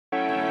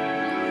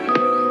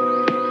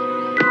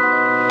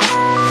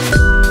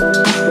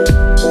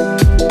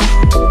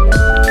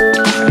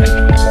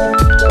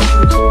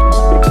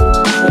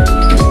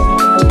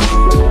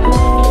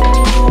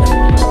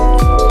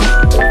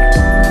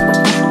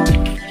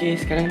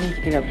Okay, sekarang ni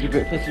kita nak pergi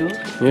breakfast dulu.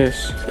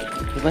 Yes.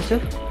 Lepas tu?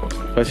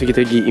 Lepas tu kita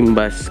pergi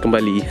imbas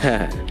kembali.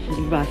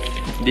 Imbas.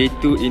 Day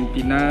 2 in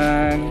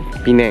Penang.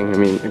 Penang,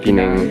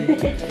 Penang.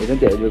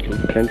 Cantik ada aku.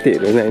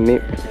 Cantik tu nak naik.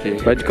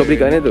 Baju kau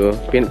beli kat mana tu?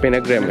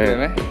 Penagram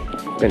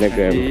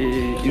Penagram.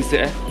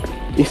 Insert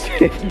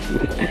Insert.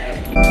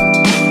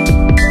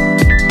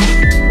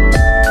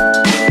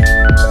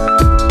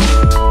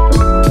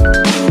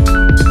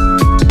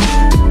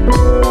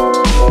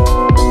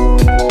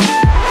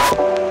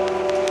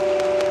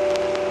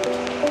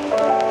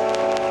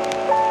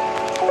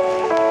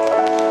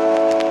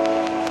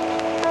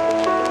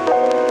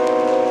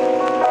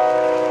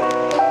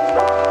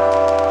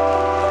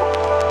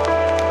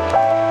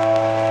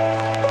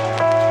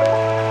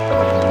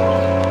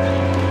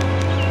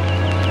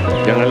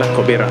 Janganlah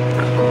kau berak.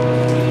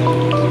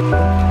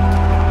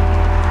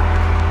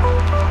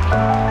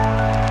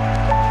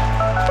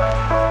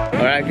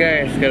 Alright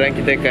guys, sekarang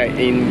kita kat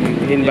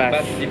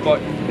Imbas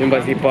Depot.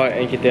 Imbas Depot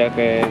and kita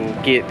akan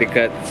gate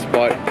dekat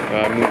spot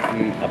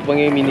apa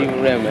ni, mini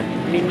ram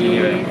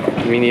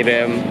Mini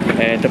ram.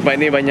 Tempat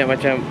ni banyak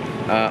macam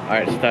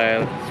art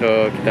style.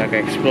 So kita akan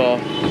explore.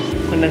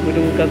 Mana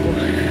hudung muka aku?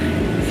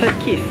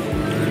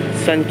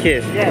 Sun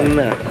kiss. Yeah.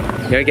 Nah.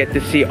 You get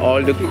to see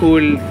all the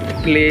cool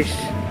place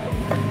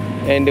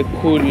and the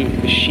cool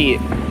shit,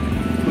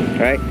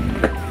 right?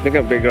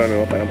 Dekat background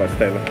ni nampak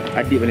style lah.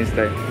 Adik paling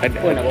style.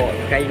 Aku nak bawa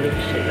kain ni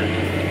shirt lah.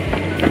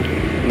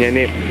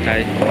 Ni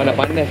mana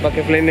panas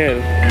pakai flannel.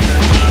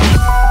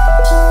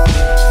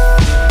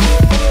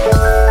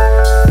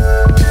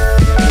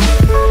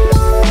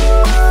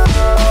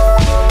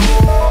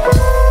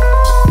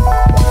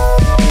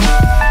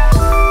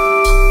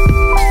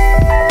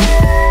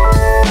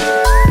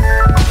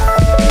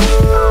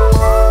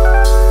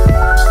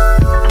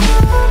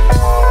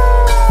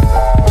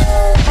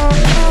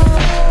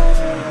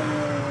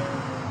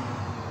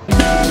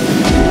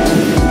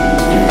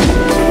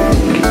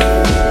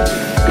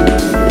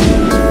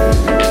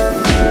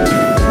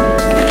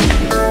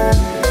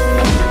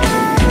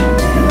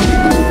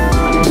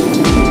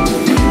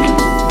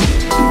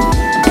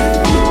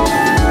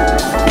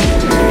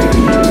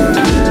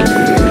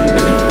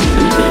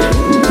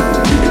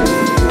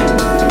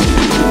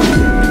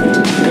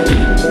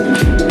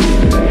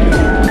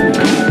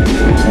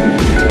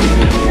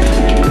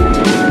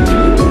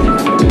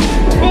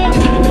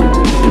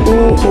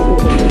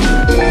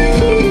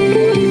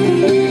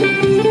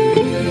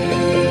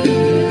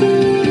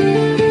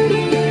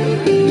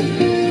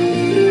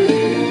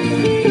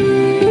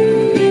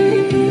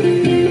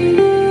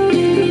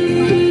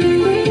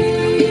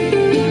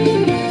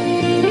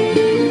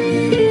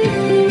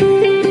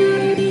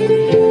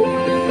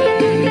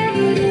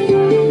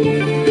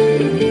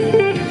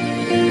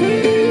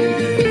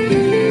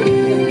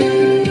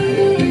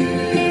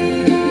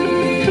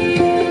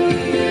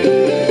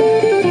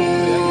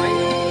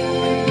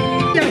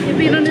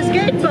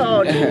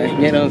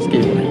 Get on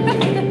skateboard.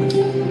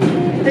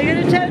 Are you going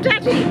to tell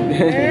Daddy?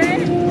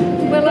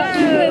 Well, that's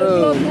the first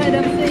moped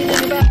I've seen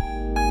in about...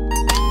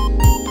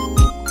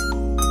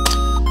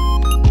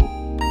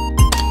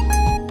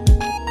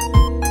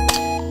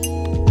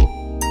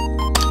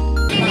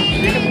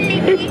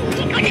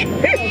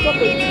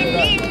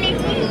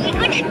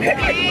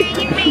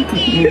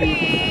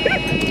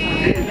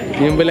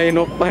 Yang berlain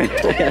nopan.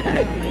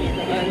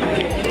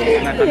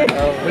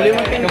 Boleh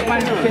makan keman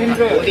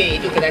cendol. Boleh,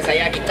 itu kedai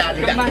saya kita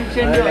juga. Keman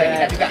cendol.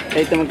 Kita juga.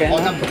 Kita makan.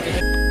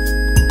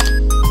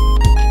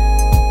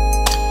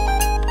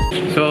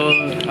 So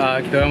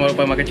kita orang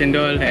baru makan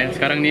cendol and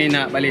sekarang ni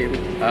nak balik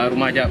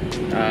rumah jap,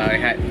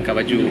 rehat,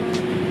 buka baju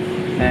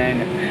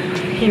and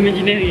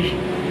Imaginary.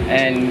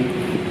 and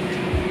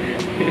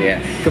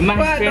yes,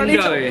 Kemas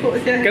cendol.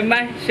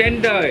 Kemas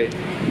cendol.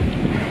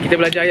 kita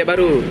belajar ayat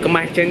baru,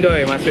 kemas cendol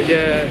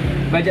maksudnya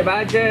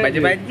Bajet-bajet.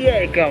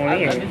 bajet kau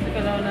ni. Habis tu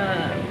kalau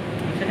nak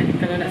macam mana?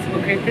 Kalau nak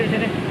sebut kereta macam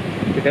mana?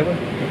 Kereta apa?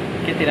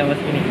 Kereta dah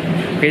masuk ni.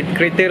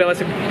 Kereta dah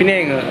masuk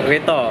Penang,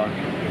 kereta.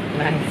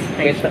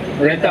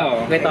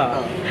 Kereta.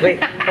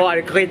 Oh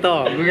ada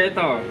kereta.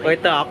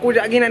 Kereta. Aku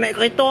sekejap lagi nak naik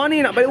kereta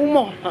ni, nak balik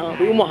rumah.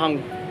 Balik rumah hang.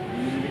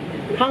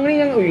 Hang ni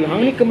yang,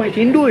 hang ni kemas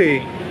cendol.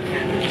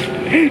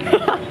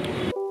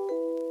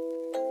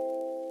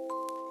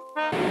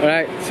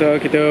 Alright,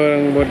 so kita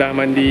orang dah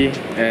mandi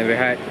and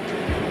rehat.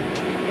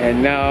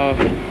 And now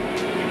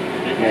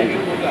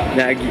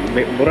nak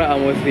pergi borak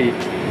mostly.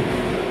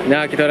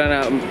 Now kita orang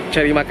nak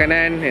cari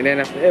makanan and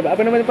then apa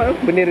nama tempat tu?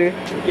 Bendera.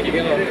 Bukit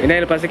Bendera. And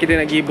then lepas tu kita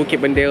nak pergi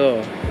Bukit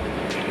Bendera.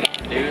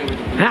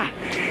 Ha.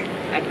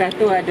 Atas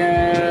tu ada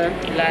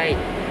like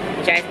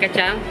macam ais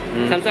kacang,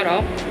 some sort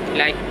of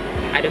like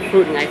ada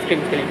fruit dengan ice cream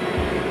sekali.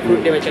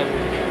 Fruit dia macam.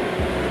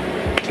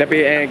 Tapi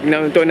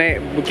untuk naik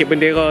Bukit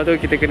Bendera tu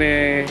kita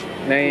kena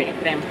naik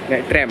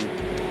tram.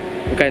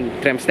 Bukan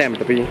tram stamp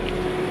tapi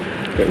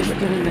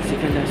Restoran nasi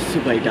kandar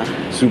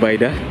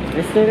Subaidah.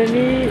 Restoran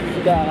ni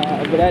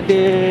sudah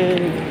berada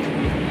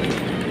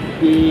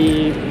di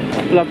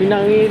Pulau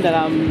Pinang ni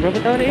dalam berapa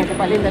tahun ni?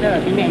 Tempat lain tak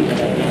ada, Penang.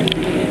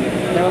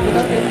 Dalam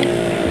berapa tahun ni?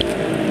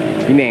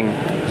 Penang,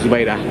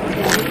 Subaidah.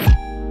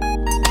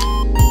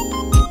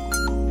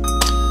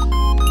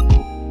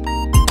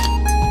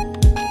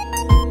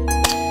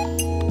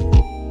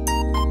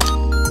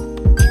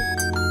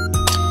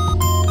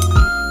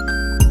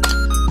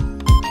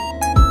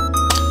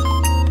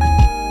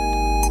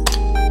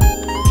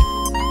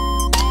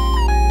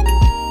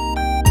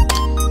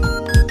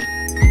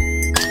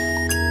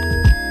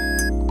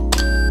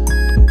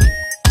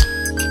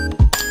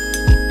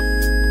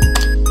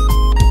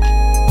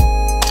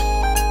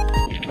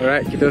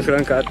 kita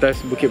sekarang ke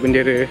atas Bukit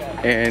Bendera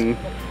and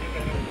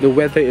the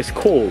weather is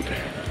cold.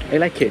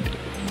 I like it.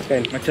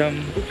 Kan? Macam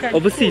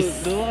overseas.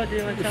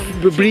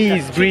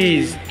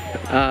 Breeze.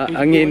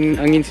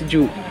 Angin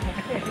sejuk.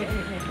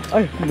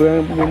 Ay,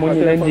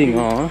 monyet anjing.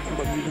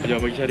 Jangan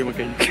bagi Syahri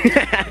makan.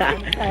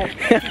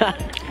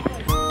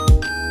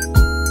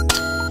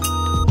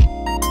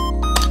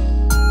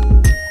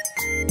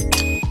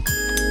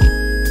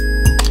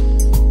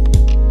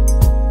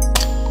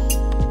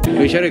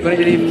 Syahri, kau nak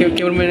jadi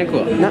cameraman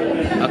aku? Nak.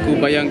 Aku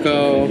bayar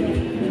kau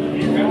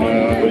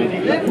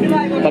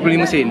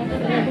 45 sen.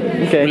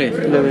 Okay. Boleh?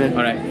 Boleh.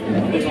 Alright.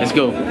 Let's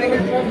go.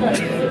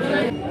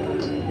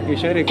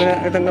 Syahri, kau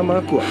nak datang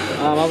gambar aku?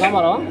 Mau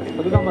gambar lah.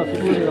 Satu gambar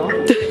 10 ni lah.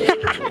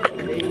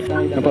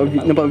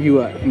 Nampak view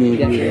tak? Ni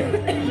view.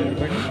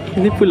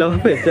 Ini pulau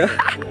apa ya?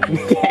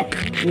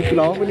 Ini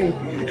pulau apa ni?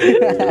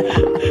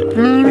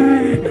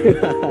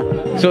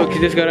 So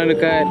kita sekarang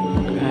dekat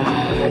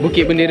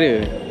Bukit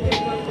Bendera.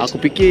 Aku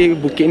fikir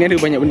bukit ni ada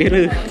banyak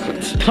bendera.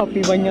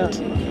 Tapi banyak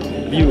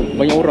view,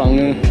 banyak orang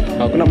ni.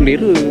 Aku nak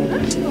bendera.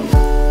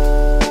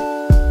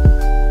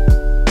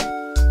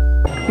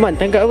 Man,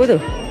 tangkap apa tu?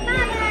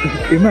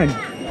 Man,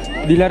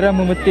 dilarang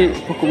memetik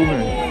pokok bunga.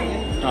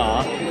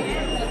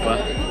 Wah,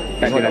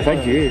 Tak ada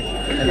saja.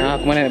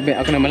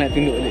 aku nak malas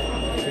tunduk balik.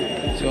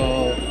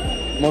 So,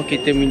 mau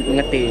kita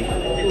mengatir.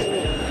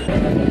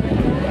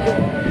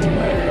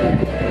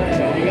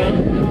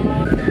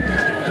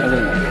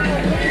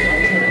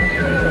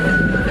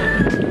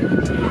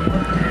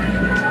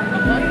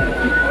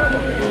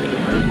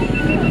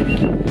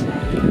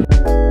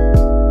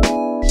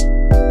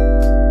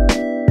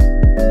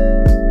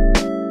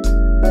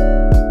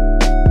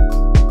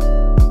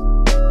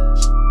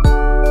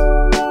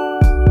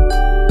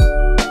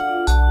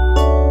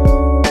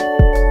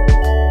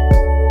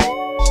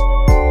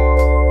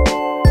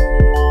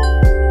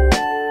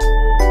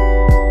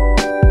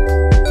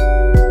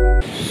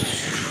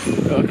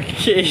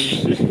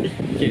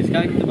 Okay,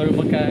 sekarang kita baru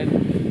makan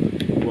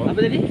apa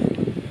tadi?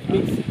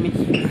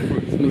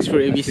 Mix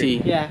fruit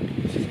ABC. Ya.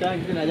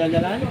 Sekarang kita nak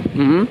jalan-jalan.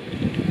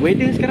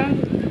 Weather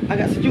Sekarang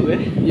agak sejuk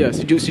ya,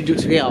 sejuk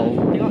seriau.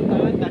 Tengok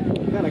tak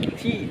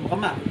kecil,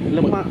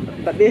 lemak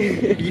tak ada.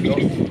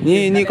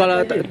 Ni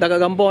kalau tak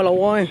gambar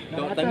lawa ni.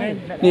 Tangan.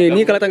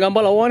 Ni kalau tak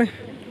gambar lawa ni.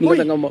 Ni kalau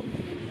tak gambar.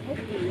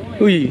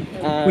 Ui,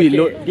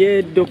 load.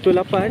 Dia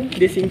 28,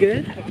 dia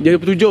single. Dia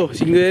 27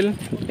 single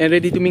and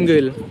ready to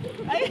mingle.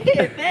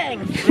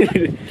 Thanks.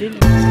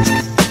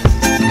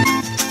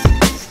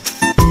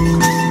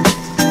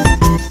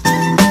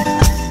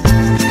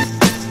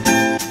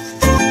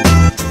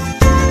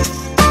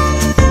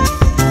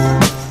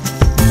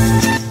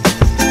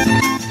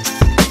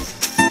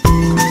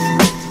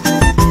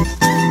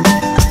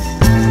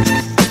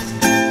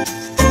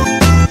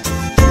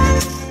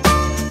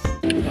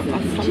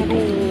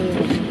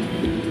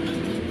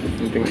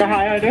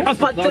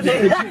 Apa tu?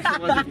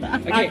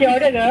 Okay,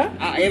 order ke?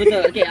 Ya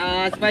betul. Okay,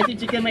 spicy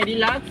chicken McD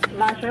deluxe.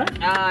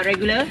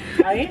 Regular.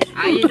 Air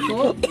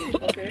coke.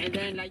 And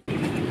then like.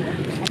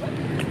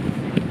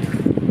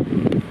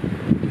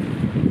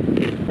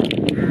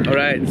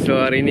 Alright, so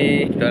hari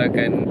ni kita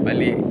akan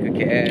balik ke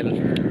KL.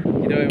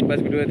 Kita main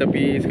bas kedua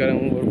tapi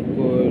sekarang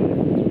pukul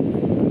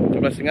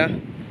 12.30.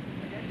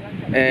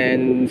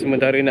 And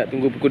sementara nak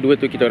tunggu pukul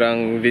 2 tu kita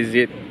orang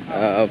visit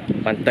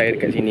pantai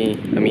dekat sini.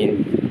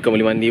 Kau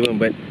boleh mandi pun,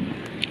 but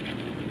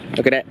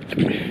look at that.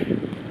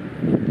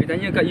 Dia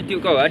tanya kat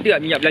YouTube kau, ada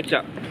tak minyak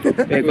belacak?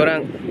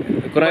 Korang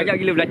banyak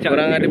gila belacak.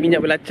 Korang ada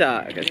minyak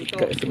belacak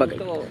sebab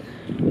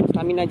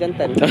Stamina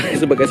jantan.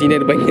 sebab kat sini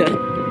ada banyak.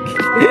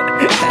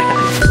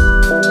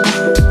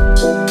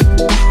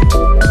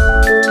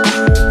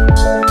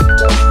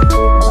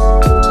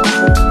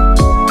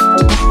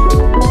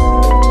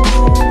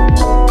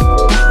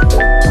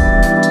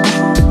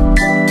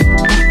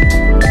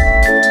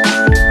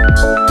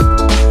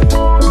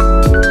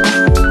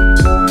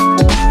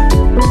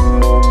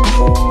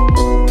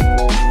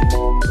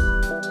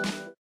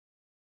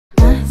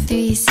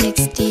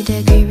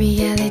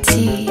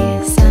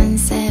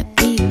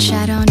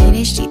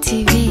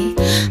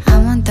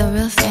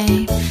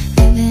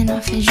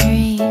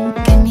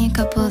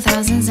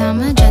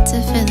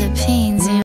 Philippines.